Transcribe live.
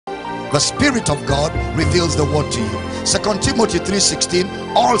The Spirit of God reveals the word to you. 2 Timothy 3:16,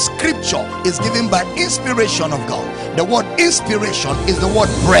 all scripture is given by inspiration of God. The word inspiration is the word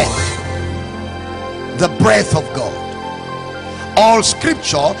breath. The breath of God. All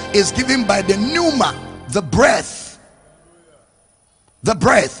scripture is given by the pneuma, the breath. The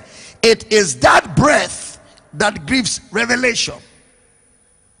breath. It is that breath that gives revelation.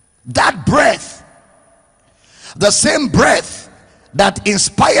 That breath, the same breath that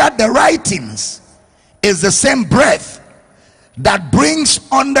inspired the writings, is the same breath that brings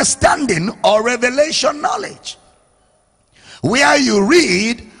understanding or revelation knowledge. Where you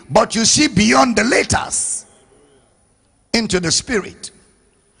read but you see beyond the letters into the spirit,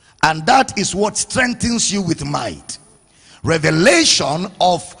 and that is what strengthens you with might. Revelation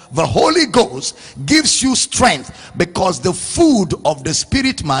of the Holy Ghost gives you strength, because the food of the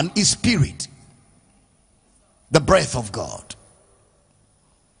spirit man is spirit. The breath of God.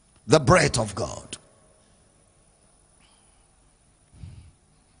 The breath of God.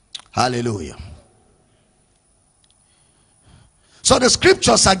 Hallelujah. So the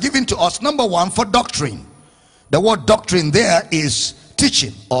scriptures are given to us, number one, for doctrine. The word doctrine there is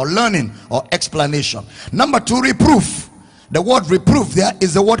teaching or learning or explanation. Number two, reproof. The word reproof there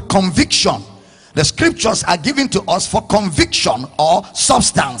is the word conviction. The scriptures are given to us for conviction or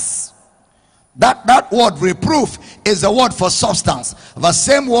substance. That word reproof is the word for substance. The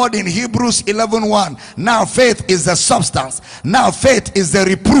same word in Hebrews 11:1. Now faith is the substance. Now faith is the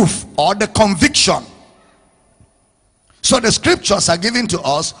reproof or the conviction. So the scriptures are given to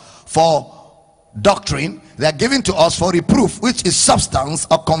us for doctrine. They are given to us for reproof, which is substance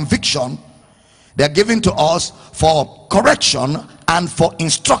or conviction. They are given to us for correction and for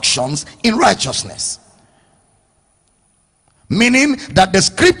instructions in righteousness. Meaning that the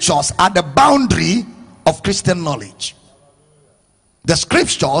scriptures are the boundary of Christian knowledge. The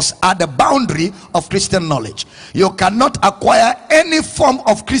scriptures are the boundary of Christian knowledge. You cannot acquire any form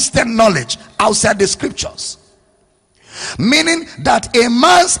of Christian knowledge outside the scriptures. Meaning that a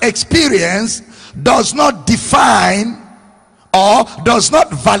man's experience does not define or does not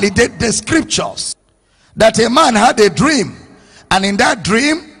validate the scriptures. That a man had a dream, and in that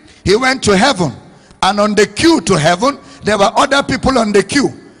dream he went to heaven, and on the queue to heaven there were other people on the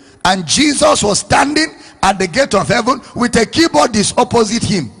queue, and Jesus was standing at the gate of heaven with a keyboardist opposite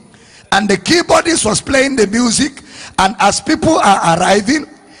him, and the keyboardist was playing the music. And as people are arriving,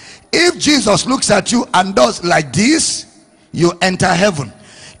 if Jesus looks at you and does like this, you enter heaven.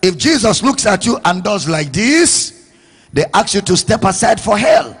 If Jesus looks at you and does like this, they ask you to step aside for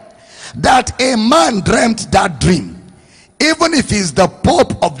hell. That a man dreamt that dream, even if he's the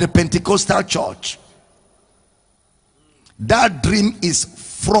Pope of the Pentecostal church, that dream is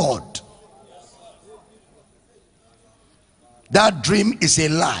fraud. That dream is a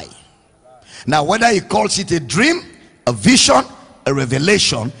lie. Now whether he calls it a dream, a vision, a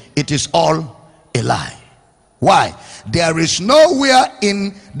revelation, it is all a lie. Why? There is nowhere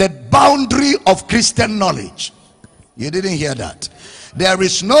in the boundary of Christian knowledge. You didn't hear that. There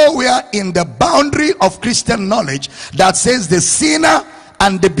is nowhere in the boundary of Christian knowledge that says the sinner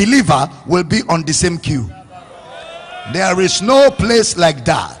and the believer will be on the same queue. There is no place like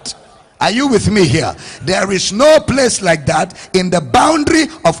that. Are you with me here? There is no place like that in the boundary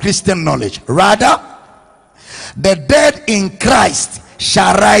of Christian knowledge. Rather, the dead in Christ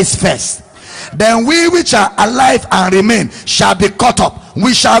shall rise first. Then we which are alive and remain shall be caught up.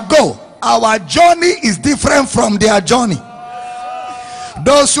 We shall go. Our journey is different from their journey.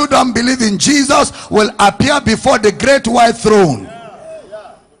 Those who don't believe in Jesus will appear before the great white throne,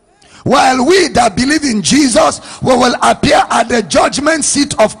 while we that believe in Jesus, we will appear at the judgment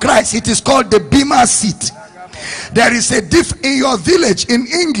seat of Christ. It is called the Bema seat. There is a difference in your village. In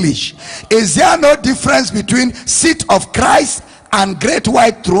English, is there no difference between seat of Christ and great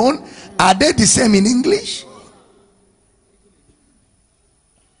white throne? Are they the same in English?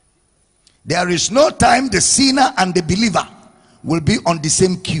 There is no time the sinner and the believer will be on the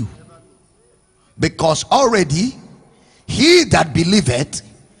same queue, because already he that believeth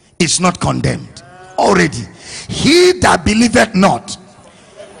is not condemned. Already he that believeth not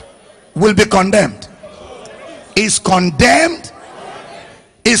will be condemned. Is condemned.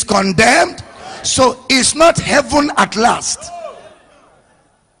 Is condemned. So it's not heaven at last.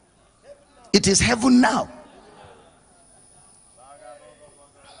 It is heaven now.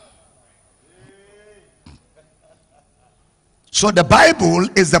 So the Bible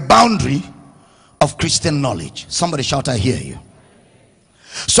is the boundary of Christian knowledge. Somebody shout, I hear you.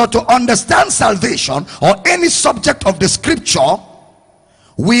 So to understand salvation or any subject of the scripture,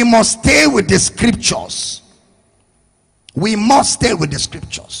 we must stay with the scriptures. We must stay with the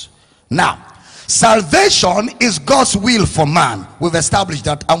scriptures. Now, salvation is God's will for man. We've established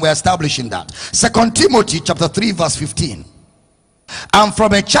that, and we're establishing that. 2 Timothy chapter 3 verse 15. And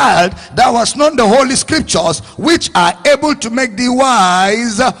from a child thou hast known the holy scriptures, which are able to make thee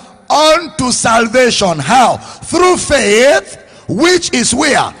wise unto salvation. How? Through faith, which is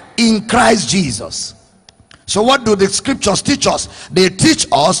where? In Christ Jesus. So what do the scriptures teach us? They teach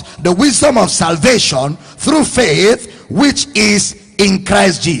us the wisdom of salvation through faith, which is in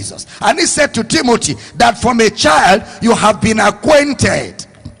Christ Jesus. And he said to Timothy that from a child you have been acquainted.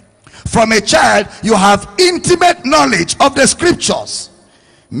 From a child you have intimate knowledge of the scriptures.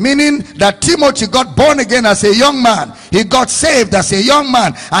 Meaning that Timothy got born again as a young man. He got saved as a young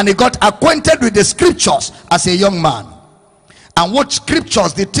man. And he got acquainted with the scriptures as a young man. And what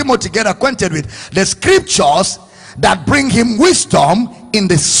scriptures did Timothy get acquainted with? The scriptures that bring him wisdom in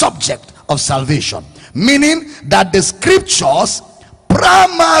the subject of salvation. Meaning that the scriptures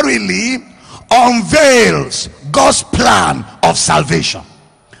primarily unveils God's plan of salvation.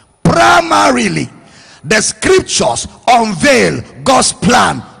 Primarily, the scriptures unveil God's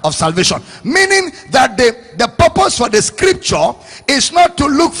plan of salvation. Meaning that the purpose for the scripture is not to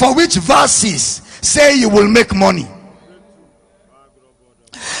look for which verses say you will make money.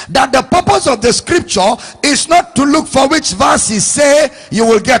 That the purpose of the scripture is not to look for which verses say you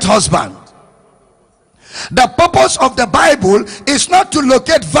will get husband. The purpose of the Bible is not to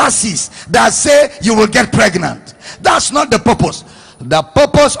locate verses that say you will get pregnant. That's not the purpose. The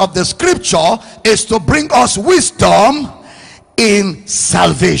purpose of the scripture is to bring us wisdom in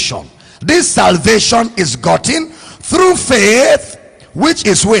salvation. This salvation is gotten through faith, which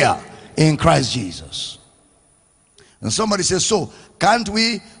is where? In Christ Jesus. And somebody says, so can't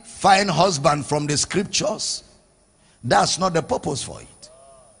we find husband from the scriptures? That's not the purpose for it.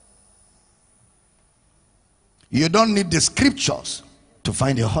 You don't need the scriptures to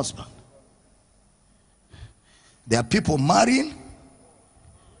find a husband. There are people marrying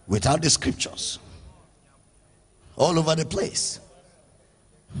without the scriptures all over the place.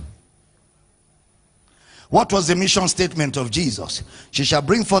 What was the mission statement of Jesus? She shall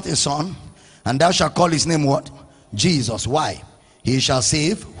bring forth a son, and thou shalt call his name what? Jesus. Why? He shall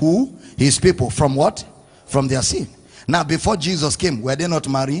save who? His people. From what? From their sin. Now, before Jesus came, were they not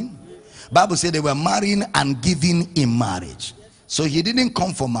marrying? Bible said they were marrying and giving in marriage. So he didn't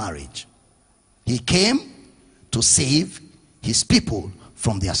come for marriage. He came to save his people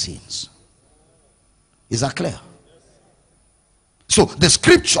from their sins. Is that clear? So the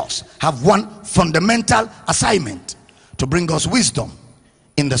scriptures have one fundamental assignment: to bring us wisdom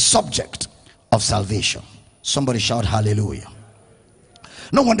in the subject of salvation. Somebody shout hallelujah.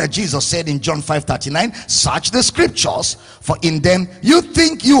 No wonder Jesus said in John 5:39, search the scriptures, for in them you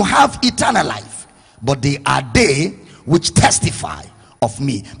think you have eternal life, but they are they which testify of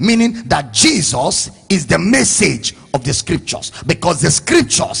me. Meaning that Jesus is the message of the scriptures, because the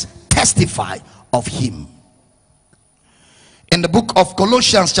scriptures testify of him. In the book of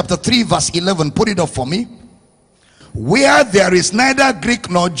Colossians chapter 3 verse 11, put it up for me. Where there is neither Greek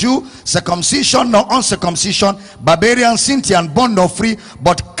nor Jew, circumcision nor uncircumcision, barbarian, Scythian, bond nor free,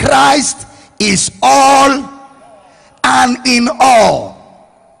 but Christ is all and in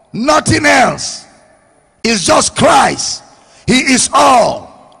all. Nothing else. It's just Christ. He is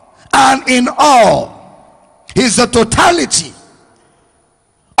all and in all. He's the totality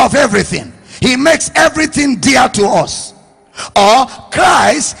of everything. He makes everything dear to us. Or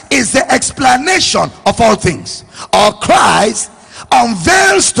Christ is the explanation of all things. Or Christ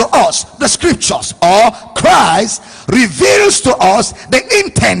unveils to us the scriptures. Or Christ reveals to us the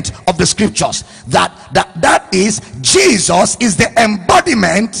intent of the scriptures. That is, Jesus is the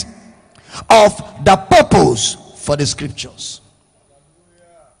embodiment of the purpose for the scriptures.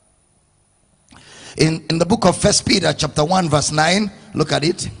 In the book of 1 Peter chapter 1 verse 9, look at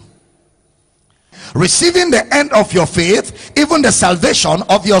it. Receiving the end of your faith, even the salvation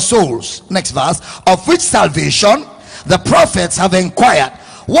of your souls. Next verse. Of which salvation the prophets have inquired.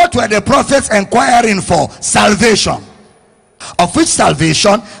 What were the prophets inquiring for? Salvation. Of which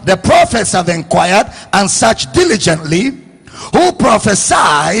salvation the prophets have inquired and searched diligently, who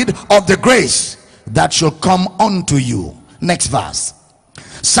prophesied of the grace that shall come unto you. Next verse.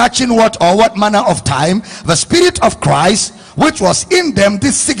 Searching what or what manner of time the Spirit of Christ which was in them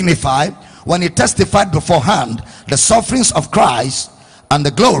did signify, when he testified beforehand the sufferings of Christ and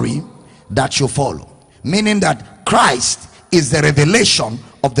the glory that shall follow. Meaning that Christ is the revelation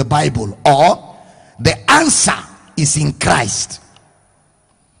of the Bible, or the answer is in Christ.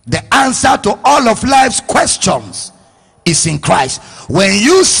 The answer to all of life's questions is in Christ. When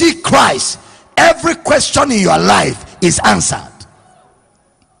you see Christ, every question in your life is answered.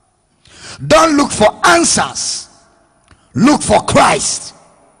 Don't look for answers, look for Christ.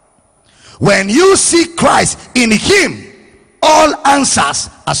 When you see Christ, in him all answers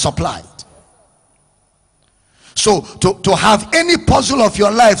are supplied. So to have any puzzle of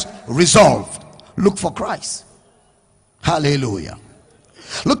your lives resolved, look for Christ. Hallelujah.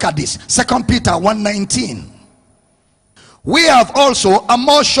 Look at this, 2 Peter 1:19. We have also a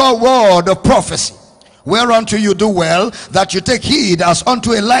more sure word of prophecy, whereunto you do well that you take heed as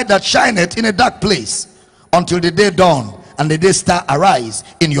unto a light that shineth in a dark place, until the day dawn and the day star arise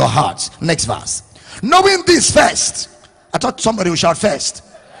in your hearts. Next verse. Knowing this first, I thought somebody would shout first.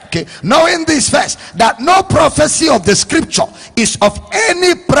 Okay, knowing this first, that no prophecy of the scripture is of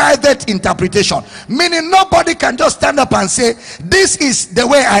any private interpretation. Meaning nobody can just stand up and say, this is the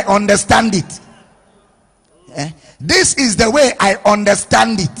way I understand it. This is the way I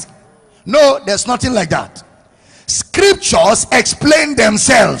understand it. No, there's nothing like that. Scriptures explain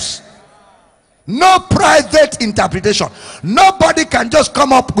themselves. No private interpretation. Nobody can just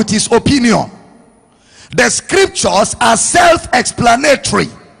come up with his opinion. The scriptures are self-explanatory.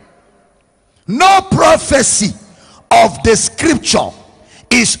 No prophecy of the scripture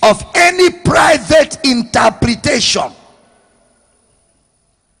is of any private interpretation.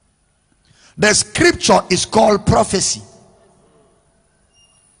 The scripture is called prophecy.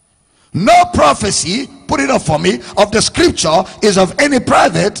 No prophecy, put it up for me, of the scripture is of any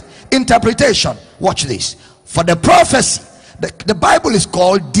private interpretation. Watch this. For the prophecy, the Bible is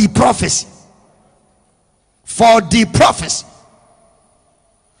called the prophecy. For the prophecy.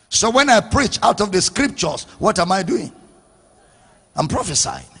 So when I preach out of the scriptures, what am I doing? I'm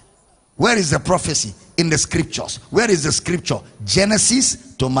prophesying. Where is the prophecy? In the scriptures. Where is the scripture?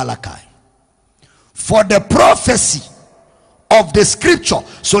 Genesis to Malachi. For the prophecy of the scripture,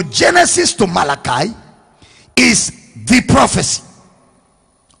 so Genesis to Malachi is the prophecy,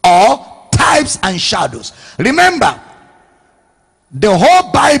 or types and shadows. Remember, the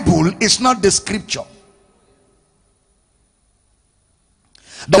whole Bible is not the scripture.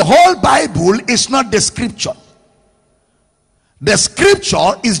 The whole Bible is not the scripture. The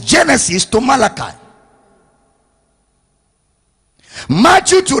scripture is Genesis to Malachi.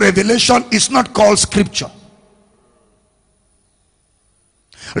 Matthew to Revelation is not called scripture.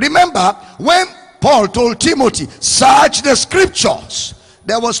 Remember when Paul told Timothy, search the scriptures,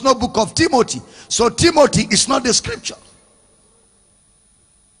 there was no book of Timothy. So Timothy is not the scripture.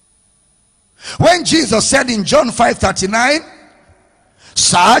 When Jesus said in John 5:39,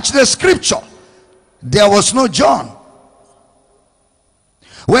 search the scripture, there was no John.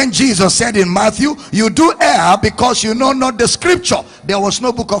 When Jesus said in Matthew, you do err because you know not the scripture, there was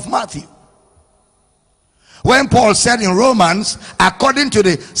no book of Matthew. When Paul said in Romans, according to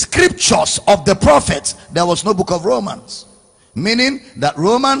the scriptures of the prophets, there was no book of Romans. Meaning that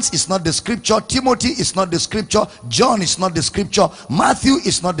Romans is not the scripture, Timothy is not the scripture, John is not the scripture, Matthew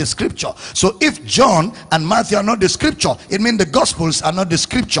is not the scripture. So if John and Matthew are not the scripture, it means the gospels are not the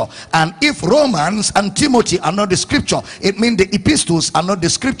scripture. And if Romans and Timothy are not the scripture, it means the epistles are not the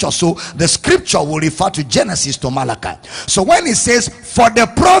scripture. So the scripture will refer to Genesis to Malachi. So when it says for the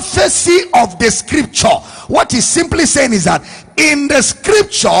prophecy of the scripture, what he's simply saying is that in the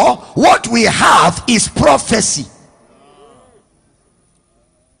scripture what we have is prophecy.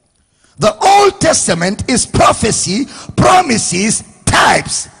 The Old Testament is prophecy, promises,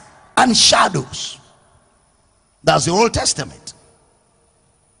 types, and shadows. That's the Old Testament.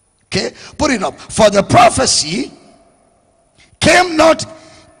 Okay, put it up. For the prophecy came not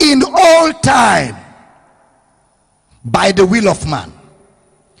in all time by the will of man,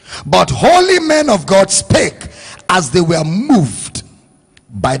 but holy men of God spake as they were moved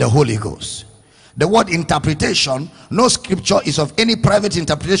by the Holy Ghost. The word interpretation, no scripture is of any private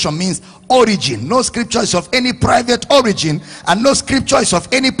interpretation, means origin. No scripture is of any private origin, and no scripture is of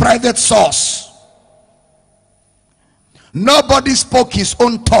any private source. Nobody spoke his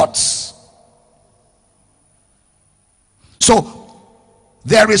own thoughts. So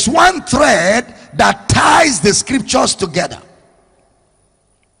there is one thread that ties the scriptures together.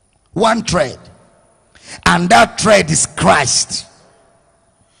 One thread, and that thread is Christ.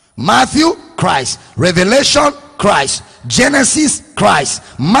 Matthew, Christ. Revelation, Christ. Genesis, Christ.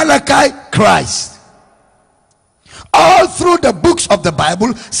 Malachi, Christ. All through the books of the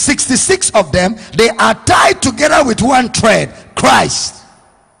Bible, 66 of them, they are tied together with one thread, Christ.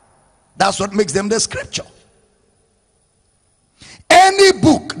 That's what makes them the scripture. Any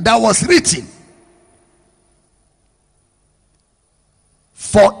book that was written,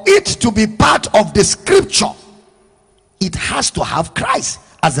 for it to be part of the scripture, it has to have Christ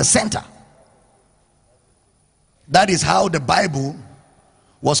as the center. That is how the Bible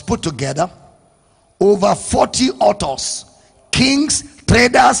was put together. Over 40 authors, kings,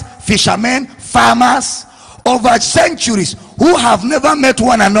 traders, fishermen, farmers, over centuries, who have never met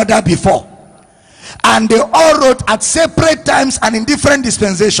one another before. And they all wrote at separate times and in different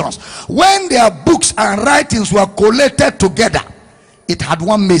dispensations. When their books and writings were collated together, it had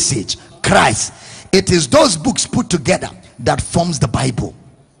one message: Christ. It is those books put together that forms the Bible.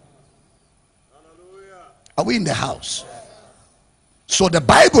 Are we in the house? So the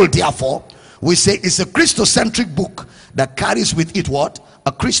Bible, therefore, we say, is a Christocentric book that carries with it what?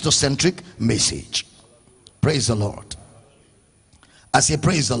 A Christocentric message. Praise the Lord. I say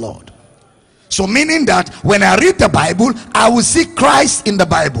praise the Lord. So meaning that when I read the Bible, I will see Christ in the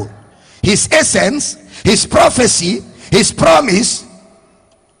Bible, his essence, his prophecy, his promise,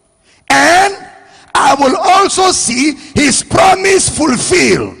 and I will also see his promise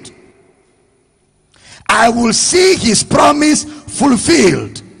fulfilled. I will see his promise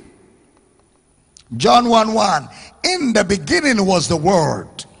fulfilled. John 1:1, in the beginning was the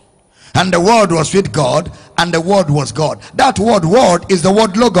Word, and the Word was with God, and the Word was God. That word is the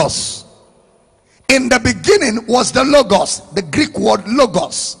word logos. In the beginning was the logos, the Greek word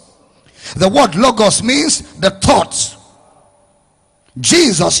logos. The word logos means the thought.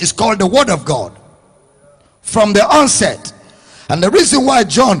 Jesus is called the Word of God from the onset. And the reason why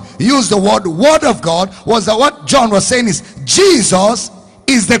John used the word of God was that what John was saying is Jesus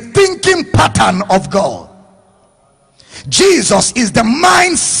is the thinking pattern of God. Jesus is the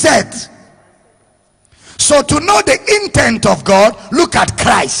mindset. So to know the intent of God, look at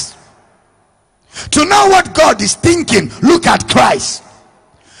Christ. To know what God is thinking, look at Christ.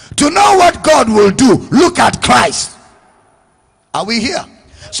 To know what God will do, look at Christ. Are we here?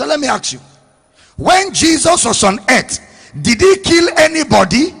 So let me ask you, when Jesus was on earth, did he kill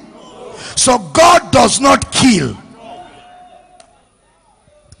anybody? So God does not kill,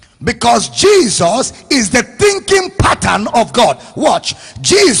 because Jesus is the thinking pattern of God. Watch,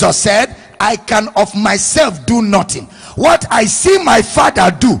 Jesus said, I can of myself do nothing. What I see my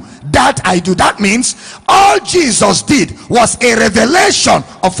Father do, that I do. That means all Jesus did was a revelation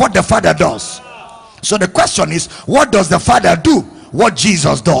of what the Father does. So the question is, what does the Father do? What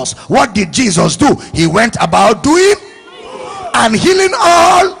Jesus does. What did Jesus do? He went about doing and healing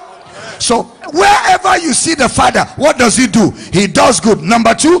all. So wherever you see the Father, what does he do? He does good.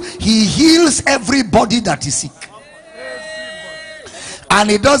 Number two, he heals everybody that is sick. And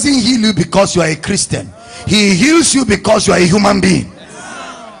he doesn't heal you because you are a Christian. He heals you because you are a human being.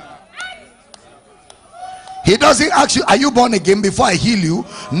 He doesn't ask you, are you born again, before I heal you?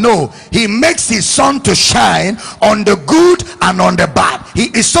 No, he makes his sun to shine on the good and on the bad.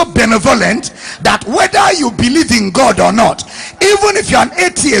 He is so benevolent that whether you believe in God or not, even if you're an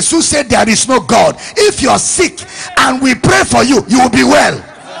atheist who said there is no God, if you're sick and we pray for you, you will be well.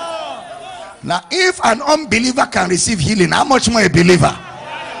 Now if an unbeliever can receive healing, how much more a believer?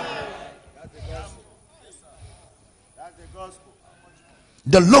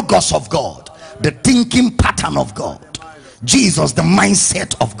 The logos of God, the thinking pattern of God. Jesus, the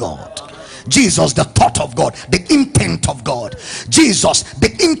mindset of God. Jesus, the thought of God, the intent of God. Jesus,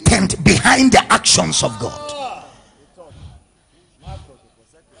 the intent behind the actions of God.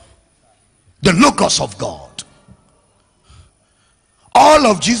 The logos of God. All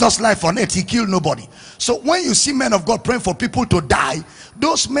of Jesus' life on earth, he killed nobody. So when you see men of God praying for people to die,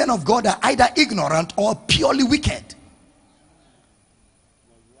 those men of God are either ignorant or purely wicked.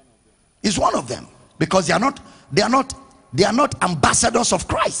 Is one of them, because they are not ambassadors of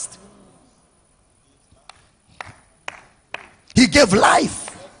Christ. He gave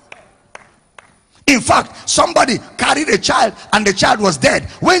life. In fact, somebody carried a child and the child was dead.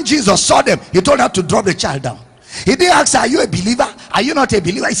 When Jesus saw them, he told her to drop the child down. He didn't ask her, are you a believer? Are you not a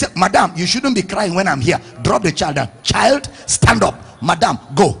believer? He said, madam, you shouldn't be crying when I'm here. Drop the child down. Child, stand up. Madam,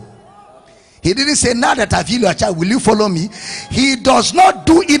 go. He didn't say, now that I've healed your child, will you follow me? He does not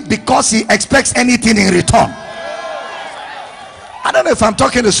do it because he expects anything in return. I don't know if I'm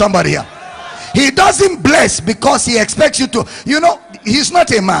talking to somebody here. He doesn't bless because he expects you to, you know, he's not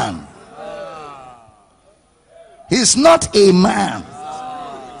a man. He's not a man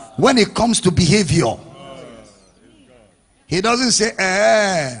when it comes to behavior. He doesn't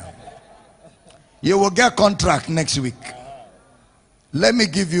say, you will get contract next week. Let me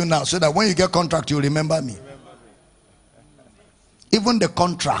give you now, so that when you get contract, you remember me. Even the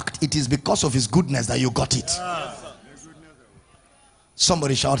contract, it is because of his goodness that you got it.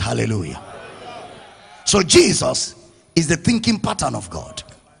 Somebody shout hallelujah. So Jesus is the thinking pattern of God.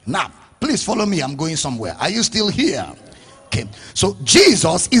 Now, please follow me. I'm going somewhere. Are you still here? Okay. So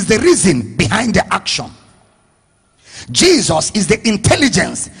Jesus is the reason behind the action. Jesus is the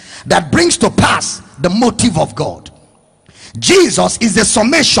intelligence that brings to pass the motive of God. Jesus is the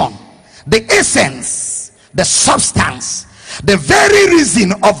summation, the essence, the substance, the very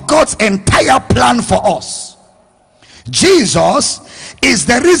reason of God's entire plan for us. Jesus is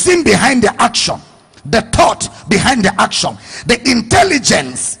the reason behind the action, the thought behind the action, the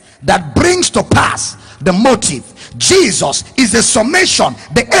intelligence that brings to pass the motive. Jesus is the summation,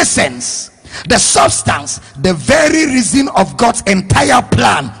 the essence, the substance, the very reason of God's entire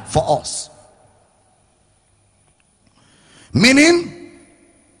plan for us. Meaning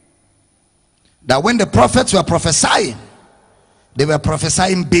that when the prophets were prophesying, they were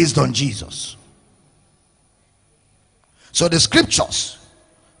prophesying based on Jesus. So the scriptures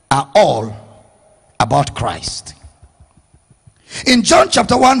are all about Christ. In John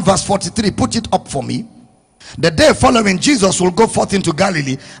chapter 1 verse 43, put it up for me. The day following, Jesus will go forth into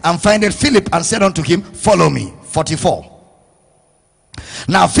Galilee and findeth Philip and said unto him, follow me. 44.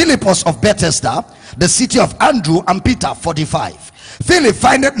 Now Philip was of Bethesda, the city of Andrew and Peter. 45. Philip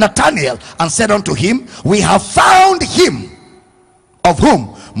findeth Nathanael and said unto him, we have found him of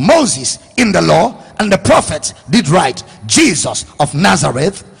whom Moses in the law and the prophets did write, Jesus of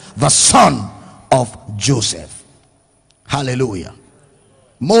Nazareth, the son of Joseph. Hallelujah.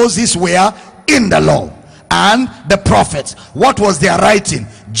 Moses were in the law and the prophets. What was their writing?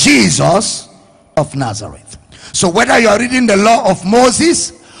 Jesus of Nazareth. So whether you are reading the law of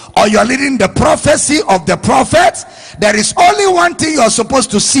Moses or you are reading the prophecy of the prophets, there is only one thing you are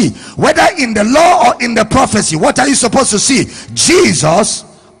supposed to see. Whether in the law or in the prophecy, what are you supposed to see? Jesus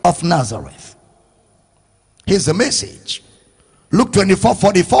of Nazareth. Here's the message. Luke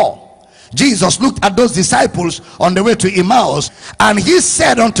 24:44. Jesus looked at those disciples on the way to Emmaus, and he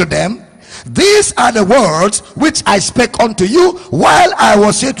said unto them, these are the words which I spake unto you while I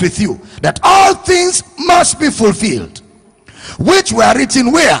was yet with you, that all things must be fulfilled, which were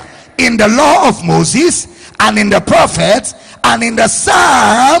written where? In the law of Moses, and in the prophets, and in the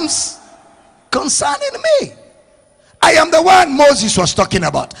Psalms concerning me. I am the one Moses was talking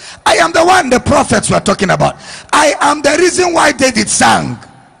about. I am the one the prophets were talking about. I am the reason why David sang.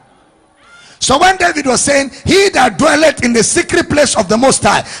 So when David was saying, he that dwelleth in the secret place of the Most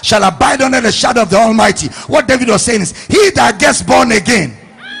High shall abide under the shadow of the Almighty, what David was saying is, he that gets born again.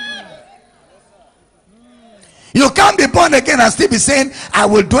 You can't be born again and still be saying, I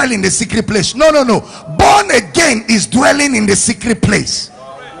will dwell in the secret place. No, no, no. Born again is dwelling in the secret place.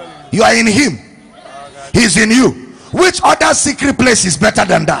 You are in him, he's in you. Which other secret place is better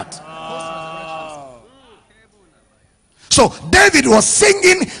than that? So David was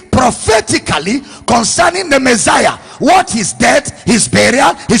singing prophetically concerning the Messiah, what his death, his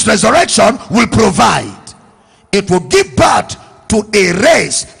burial, his resurrection will provide. It will give birth to a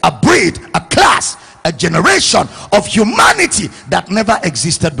race, a breed, a class, a generation of humanity that never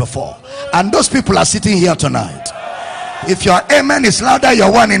existed before. And those people are sitting here tonight. If your amen is louder,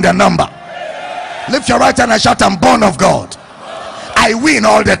 you're one in the number. Lift your right hand and shout, I'm born of God. I win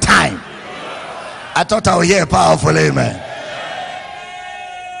all the time. I thought I would hear a powerful amen.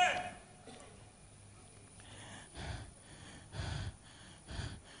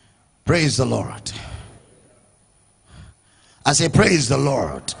 Praise the Lord. I say praise the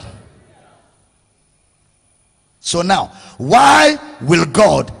Lord. So now, why will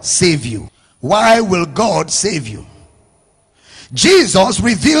God save you? Why will God save you? Jesus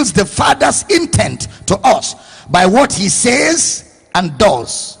reveals the Father's intent to us by what he says and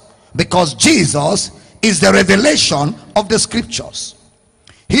does, because Jesus is the revelation of the scriptures.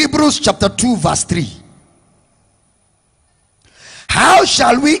 Hebrews chapter 2 verse 3. How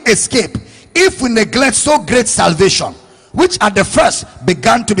shall we escape if we neglect so great salvation, which at the first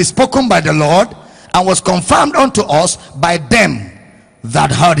began to be spoken by the Lord, and was confirmed unto us by them that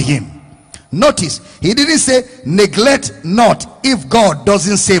heard him? Notice, he didn't say neglect not if God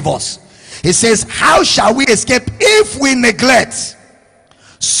doesn't save us. He says, how shall we escape if we neglect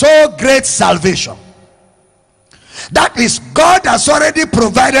so great salvation? That is, God has already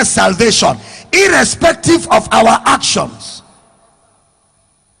provided salvation irrespective of our actions.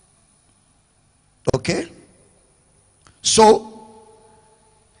 Okay? So,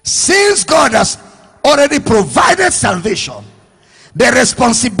 since God has already provided salvation, the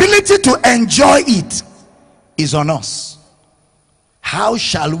responsibility to enjoy it is on us. How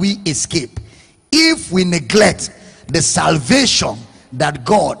shall we escape if we neglect the salvation that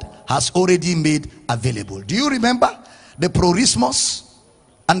God has already made available? Do you remember the prorismos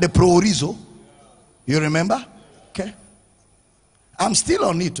and the proorizo? You remember? Okay. I'm still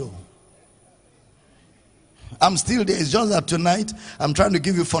on it. I'm still there. It's just that tonight I'm trying to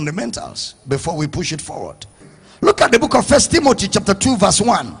give you fundamentals before we push it forward. Look at the book of 1 Timothy chapter 2 verse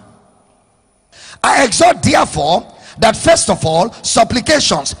 1. I exhort therefore that first of all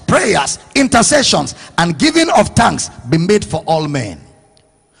supplications, prayers, intercessions, and giving of thanks be made for all men,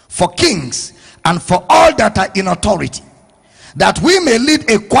 for kings, and for all that are in authority, that we may lead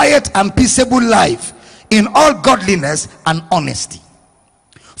a quiet and peaceable life in all godliness and honesty.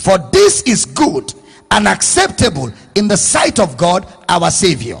 For this is good and acceptable in the sight of God our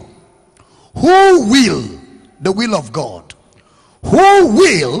Savior, who will, the will of God, who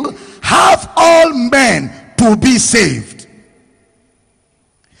will have all men to be saved.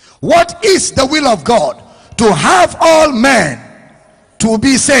 What is the will of God? To have all men to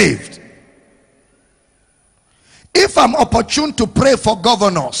be saved. If I'm opportune to pray for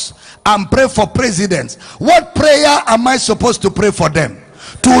governors and pray for presidents, what prayer am I supposed to pray for them?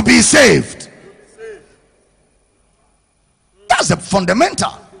 To be saved. That's a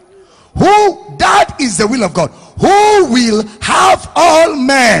fundamental. That is the will of God. Who will have all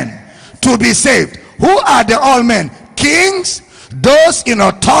men to be saved? Who are the all men? Kings, those in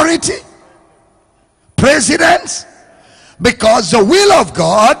authority, presidents. Because the will of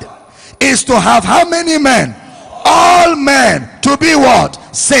God is to have how many men? All men to be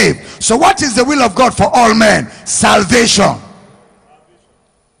what? Saved. So what is the will of God for all men? Salvation.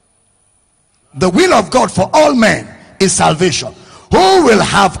 The will of God for all men is salvation. Who will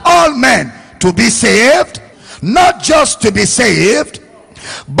have all men to be saved? Not just to be saved,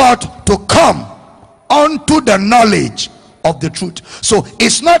 but to come unto the knowledge of the truth. So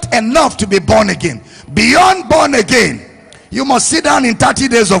it's not enough to be born again. Beyond born again, you must sit down in 30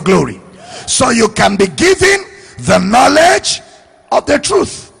 days of glory, so you can be given the knowledge of the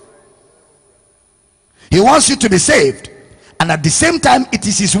truth. He wants you to be saved, and at the same time it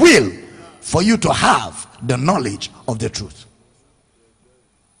is his will for you to have the knowledge of the truth.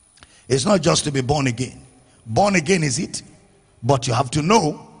 It's not just to be born again. Born again is it, but you have to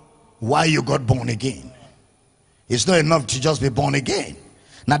know why you got born again. It's not enough to just be born again.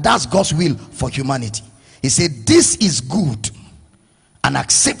 Now that's God's will for humanity. He said this is good and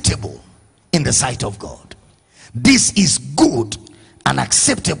acceptable in the sight of God. This is good and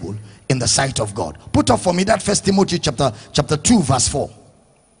acceptable in the sight of God. Put up for me that 1 Timothy chapter 2 verse 4.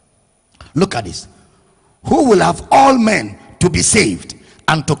 Look at this. Who will have all men to be saved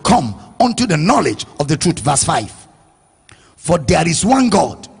and to come unto the knowledge of the truth. Verse 5. For there is one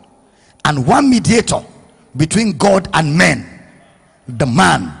God and one mediator between God and men, the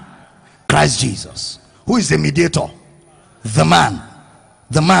man Christ Jesus. Who is the mediator? The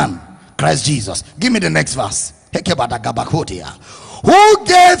man Christ Jesus. Give me the next verse. Who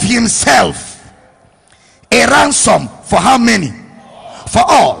gave himself a ransom for how many? For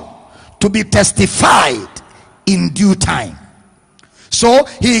all, to be testified in due time. So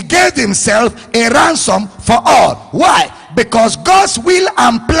he gave himself a ransom for all. Why? Because God's will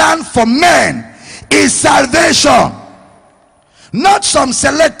and plan for men is salvation. Not some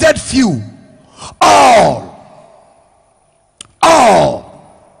selected few. All.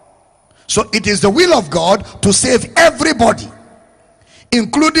 So it is the will of God to save everybody,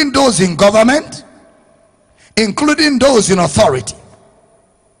 including those in government, including those in authority.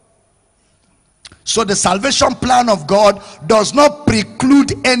 So the salvation plan of God does not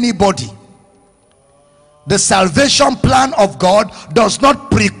preclude anybody. The salvation plan of God does not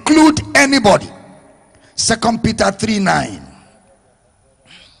preclude anybody. 2 Peter 3:9.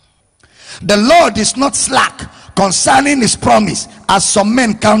 The Lord is not slack concerning his promise, as some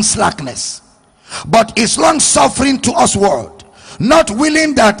men count slackness, but is long suffering to usward, not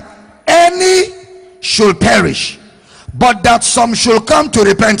willing that any should perish, but that some should come to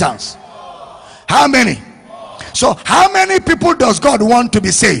repentance. How many? So how many people does God want to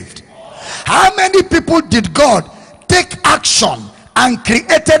be saved? How many people did God take action and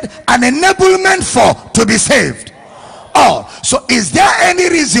created an enablement for to be saved? All. So is there any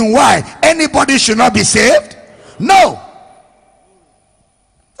reason why anybody should not be saved? No.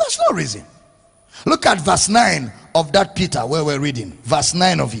 There's no reason. Look at verse 9 of that Peter where we're reading. Verse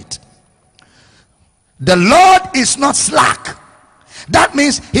 9 of it. The Lord is not slack. That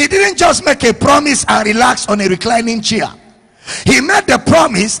means he didn't just make a promise and relax on a reclining chair. He made the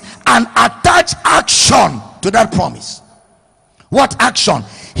promise and attached action to that promise. What action?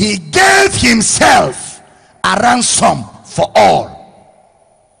 He gave himself a ransom for all.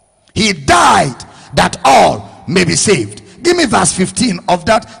 He died that all may be saved. Give me verse 15 of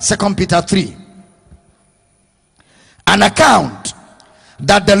that 2 Peter 3. An account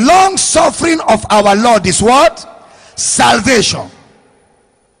that the long suffering of our Lord is what? Salvation.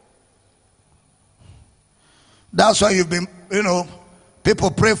 That's why you've been,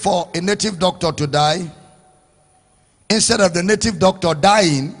 people pray for a native doctor to die. Instead of the native doctor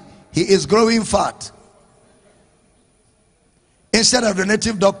dying, he is growing fat. Instead of the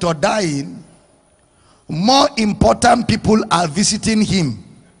native doctor dying, more important people are visiting him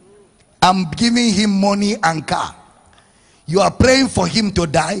and giving him money and car. You are praying for him to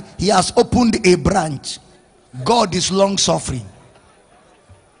die. He has opened a branch. God is long suffering.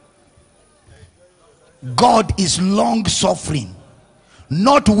 God is long suffering,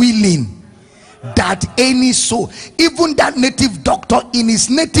 not willing that any soul, even that native doctor in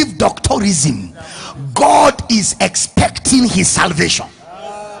his native doctorism, God is expecting his salvation.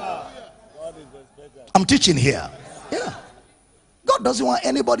 I'm teaching here. Yeah. God doesn't want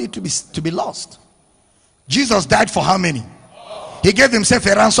anybody to be lost. Jesus died for how many? He gave himself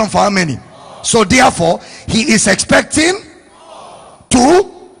a ransom for how many? So therefore, he is expecting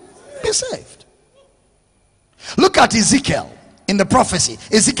to be saved. Look at Ezekiel in the prophecy.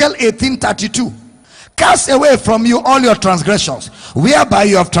 Ezekiel 18:32. Cast away from you all your transgressions, whereby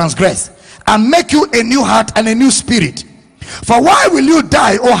you have transgressed, and make you a new heart and a new spirit. For why will you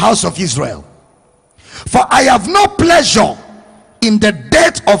die, O house of Israel? For I have no pleasure in the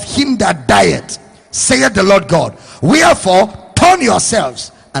death of him that dieth, saith the Lord God. Wherefore turn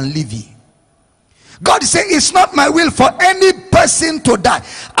yourselves and live ye. God is saying, it's not my will for any person to die.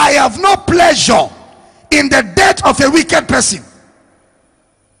 I have no pleasure in the death of a wicked person.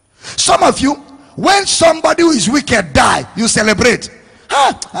 Some of you, when somebody who is wicked die, you celebrate.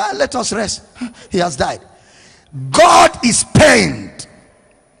 Let us rest. He has died. God is pained.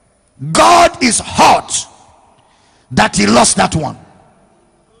 God is hurt that he lost that one.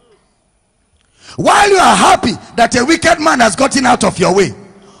 While you are happy that a wicked man has gotten out of your way,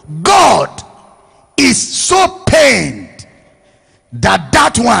 God is so pained that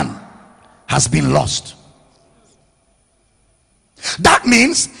that one has been lost. That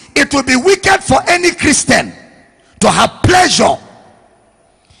means it will be wicked for any Christian to have pleasure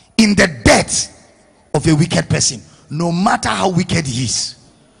in the death of a wicked person. No matter how wicked he is,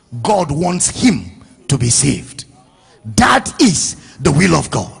 God wants him to be saved. That is the will of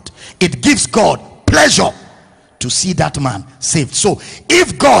God. It gives God pleasure to see that man saved. So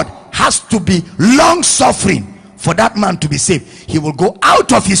if God has to be long suffering for that man to be saved, he will go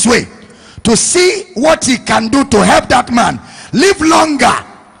out of his way to see what he can do to help that man live longer.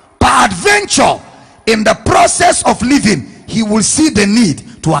 Peradventure, in the process of living, he will see the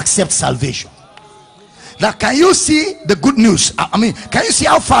need to accept salvation. Now, can you see the good news? I mean, can you see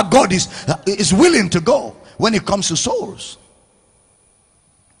how far God is willing to go when it comes to souls?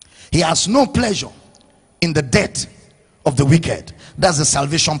 He has no pleasure in the death of the wicked. That's the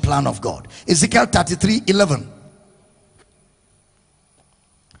salvation plan of God. Ezekiel 33:11.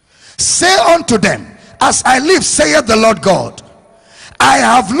 Say unto them, as I live, saith the Lord God, I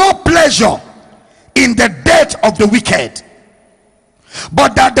have no pleasure in the death of the wicked,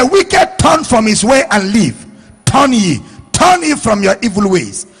 but that the wicked turn from his way and live. Turn ye from your evil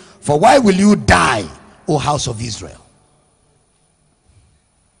ways. For why will you die, O house of Israel?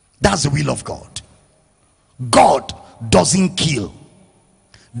 That's the will of God. God doesn't kill.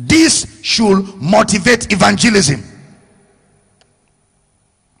 This should motivate evangelism.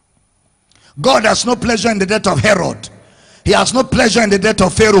 God has no pleasure in the death of Herod. He has no pleasure in the death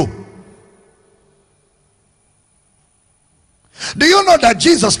of Pharaoh. Do you know that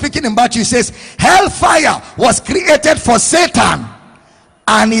Jesus, speaking in Matthew, says hellfire was created for Satan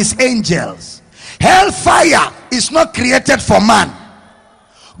and his angels. Hellfire is not created for man.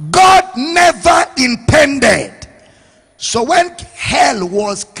 God never intended. So when hell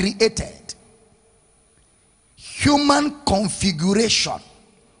was created, human configuration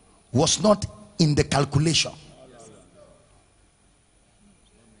was not in the calculation.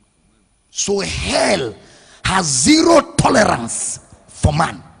 So hell has zero tolerance for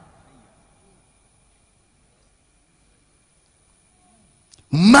man.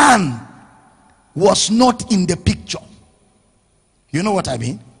 Man was not in the picture. You know what I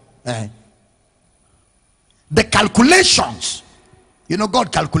mean? The calculations, you know,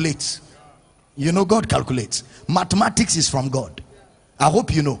 God calculates. You know, God calculates. Mathematics is from God. I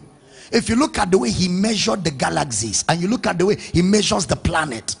hope you know. If you look at the way he measured the galaxies, and you look at the way he measures the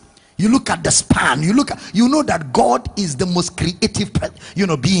planet, you look at the span, you know that God is the most creative,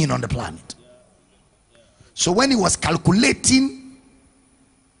 being on the planet. So when he was calculating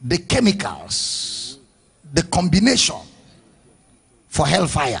the chemicals, the combination for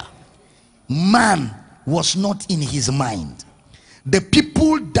hellfire, man was not in his mind. The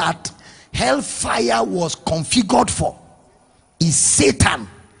people that hellfire was configured for is Satan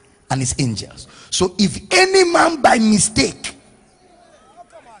and his angels. So if any man by mistake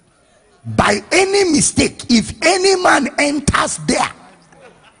by any mistake, if any man enters there,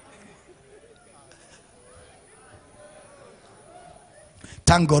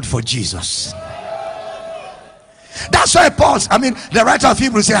 thank God for Jesus. That's why the writer of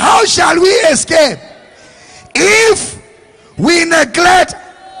Hebrews said, how shall we escape if we neglect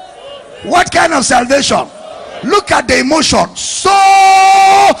what kind of salvation? Look at the emotion. So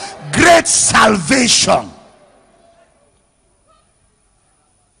great salvation.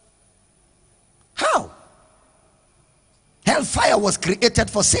 How? Hellfire was created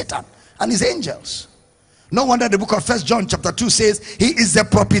for Satan and his angels. No wonder the book of 1 John chapter 2 says, he is the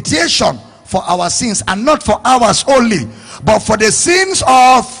propitiation for our sins, and not for ours only, but for the sins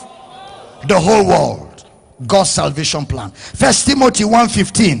of the whole world. God's salvation plan. 1 Timothy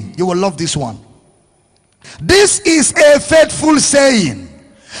 1:15. You will love this one. This is a faithful saying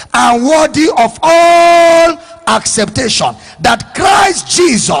and worthy of all acceptation, that Christ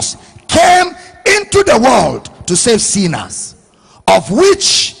Jesus came into the world to save sinners, of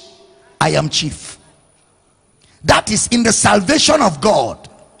which I am chief. That is in the salvation of God.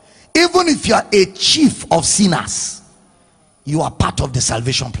 Even if you are a chief of sinners, you are part of the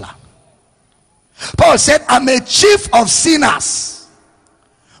salvation plan. Paul said, I'm a chief of sinners.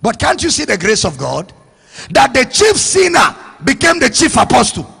 But can't you see the grace of God? That the chief sinner became the chief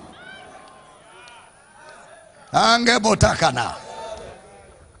apostle.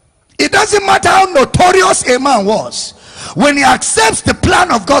 It doesn't matter how notorious a man was, when he accepts the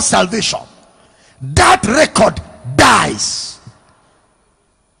plan of God's salvation, that record dies.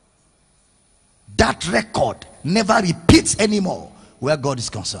 That record never repeats anymore where God is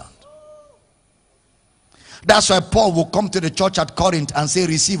concerned. That's why Paul will come to the church at Corinth and say,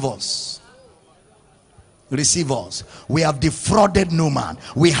 receive us. Receive us. We have defrauded no man.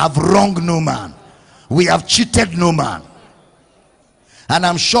 We have wronged no man. We have cheated no man. And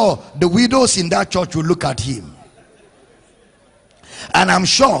I'm sure the widows in that church will look at him. And I'm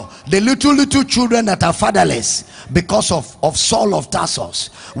sure the little children that are fatherless because of Saul of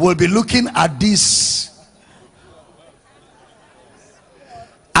Tarsus will be looking at this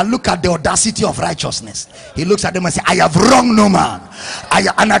and look at the audacity of righteousness. He looks at them and says, I have wronged no man.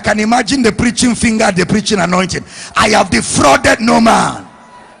 And I can imagine the preaching finger, the preaching anointing. I have defrauded no man.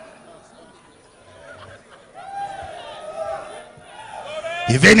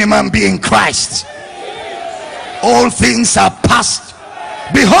 If any man be in Christ, all things are past.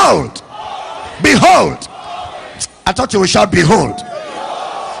 Behold, behold. I thought you would shout behold.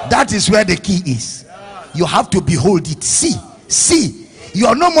 That is where the key is. You have to behold it. See, you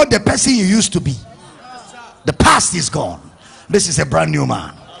are no more the person you used to be. The past is gone. This is a brand new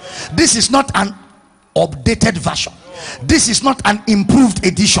man. This is not an updated version. This is not an improved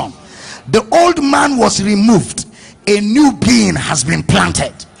edition. The old man was removed. A new being has been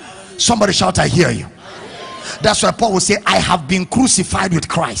planted. Somebody shout, I hear you. That's why Paul will say, I have been crucified with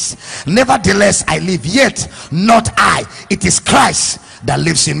Christ. Nevertheless I live, yet not I. It is Christ that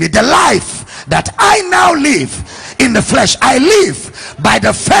lives in me. The life that I now live in the flesh, I live by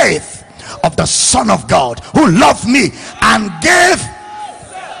the faith of the Son of God, who loved me and gave.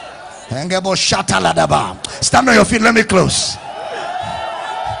 Stand on your feet, let me close.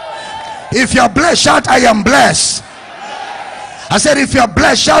 If you're blessed, shout, I am blessed. I said, if you're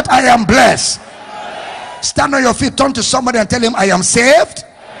blessed, shout, I am blessed. Stand on your feet, turn to somebody and tell him, I am saved,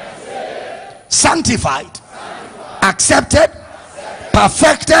 sanctified, accepted,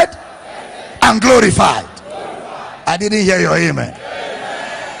 perfected, and glorified. I didn't hear your amen.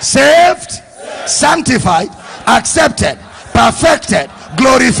 Saved, sanctified, accepted, perfected,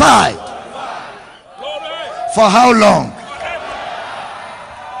 glorified. For how long?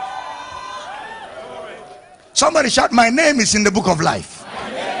 Somebody shout, my name is in the book of life.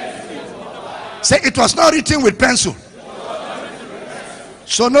 Say, it was not written with pencil,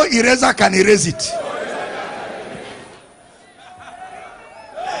 so no eraser can erase it.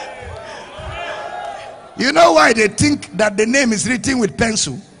 You know why they think that the name is written with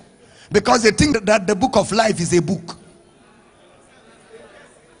pencil? Because they think that the book of life is a book.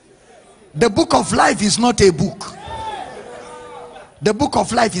 The book of life is not a book. The book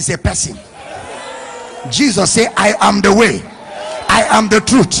of life is a person. Jesus said, I am the way, I am the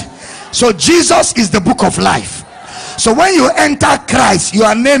truth. So Jesus is the book of life. So when you enter Christ,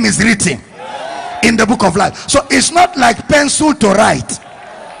 your name is written in the book of life. So it's not like pencil to write.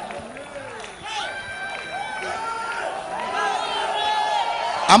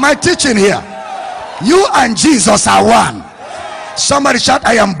 Am I teaching here? You and Jesus are one. Somebody shout,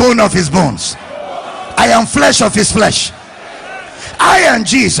 I am bone of his bones, I am flesh of his flesh. I and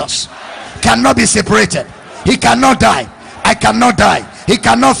Jesus cannot be separated. He cannot die, I cannot die. He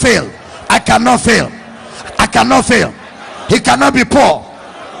cannot fail. I cannot fail. I cannot fail. He cannot be poor.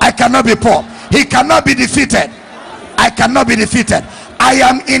 I cannot be poor. He cannot be defeated. I cannot be defeated. I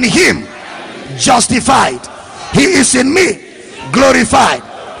am in him, justified. He is in me, glorified.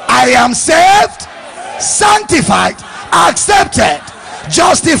 I am saved, sanctified, accepted,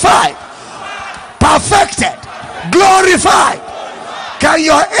 justified, perfected, glorified. Can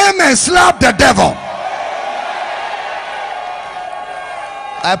your amen slap the devil?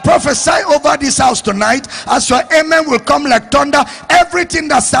 I prophesy over this house tonight, as your amen will come like thunder, everything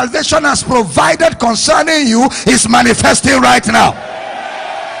that salvation has provided concerning you is manifesting right now.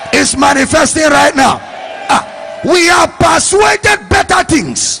 It's manifesting right now. We are persuaded better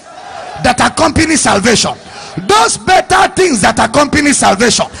things that accompany salvation. Those better things that accompany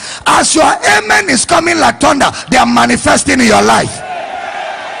salvation, as your amen is coming like thunder, they are manifesting in your life.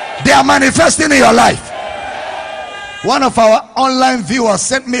 They are manifesting in your life. One of our online viewers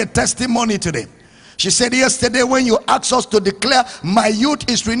sent me a testimony today. She said, yesterday when you asked us to declare my youth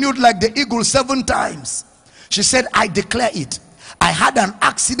is renewed like the eagle 7 times, she said, I declare it. I had an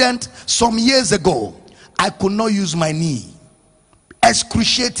accident some years ago. I could not use my knee.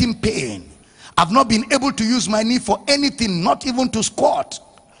 Excruciating pain. I've not been able to use my knee for anything, not even to squat.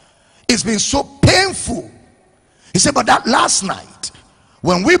 It's been so painful. He said, but that last night,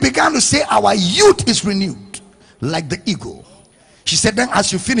 when we began to say our youth is renewed like the eagle, she said, then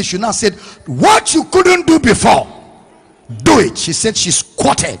as you finish, you now said, what you couldn't do before, do it. She said she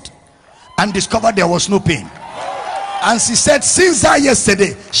squatted and discovered there was no pain. And she said since that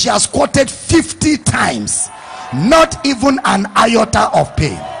yesterday, she has squatted 50 times, not even an iota of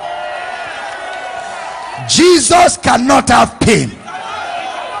pain. Jesus cannot have pain.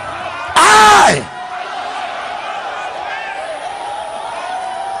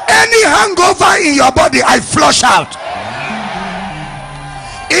 Any hangover in your body, I flush out.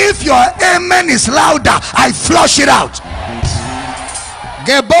 If your amen is louder, I flush it out.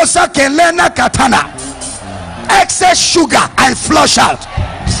 Gebosa kelena katana. Excess sugar, I flush out.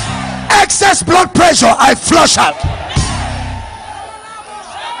 Excess blood pressure, I flush out.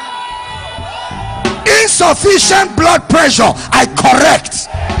 Insufficient blood pressure, I correct.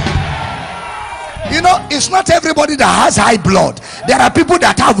 You know, it's not everybody that has high blood. There are people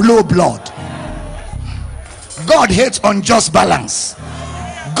that have low blood. God hates unjust balance.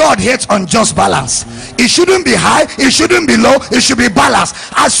 God hates unjust balance. It shouldn't be high, it shouldn't be low, it should be balanced.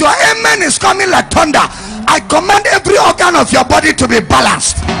 As your amen is coming like thunder, I command every organ of your body to be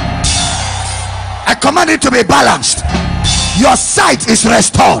balanced. I command it to be balanced. Your sight is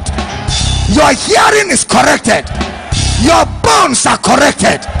restored. Your hearing is corrected. Your bones are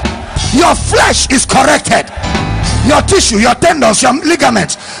corrected. Your flesh is corrected. Your tissue, your tendons, your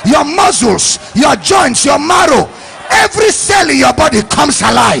ligaments, your muscles, your joints, your marrow, every cell in your body comes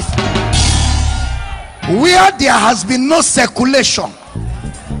alive. Where there has been no circulation,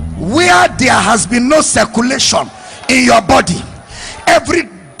 where there has been no circulation in your body, every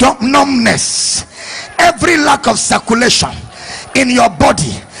numbness, every lack of circulation in your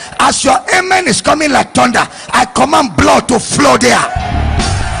body, as your amen is coming like thunder, I command blood to flow there.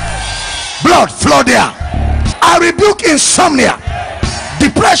 Blood flow there. I rebuke insomnia,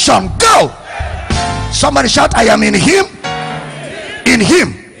 depression, go. Somebody shout, I am in him. In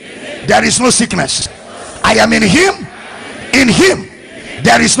him there is no sickness. I am in him. In him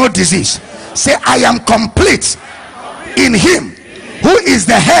there is no disease. Say, I am complete in him who is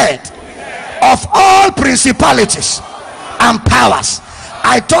the head of all principalities and powers.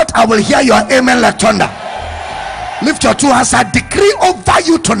 I thought I will hear your amen like thunder. Lift your 2 hands. I decree over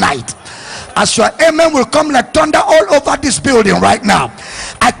you tonight, as your amen will come like thunder all over this building right now,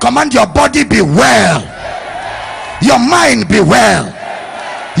 I command your body be well, your mind be well,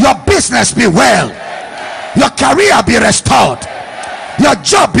 your business be well, your career be restored, your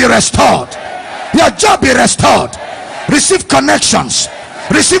job be restored, your job be restored. Receive connections,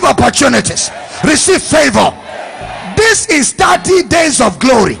 receive opportunities, receive favor. This is 30 days of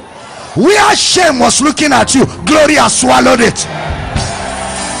glory. Where shame was looking at you, glory has swallowed it.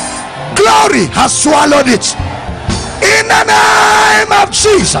 Glory has swallowed it. In the name of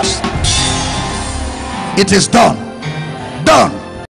Jesus, it is done. Done.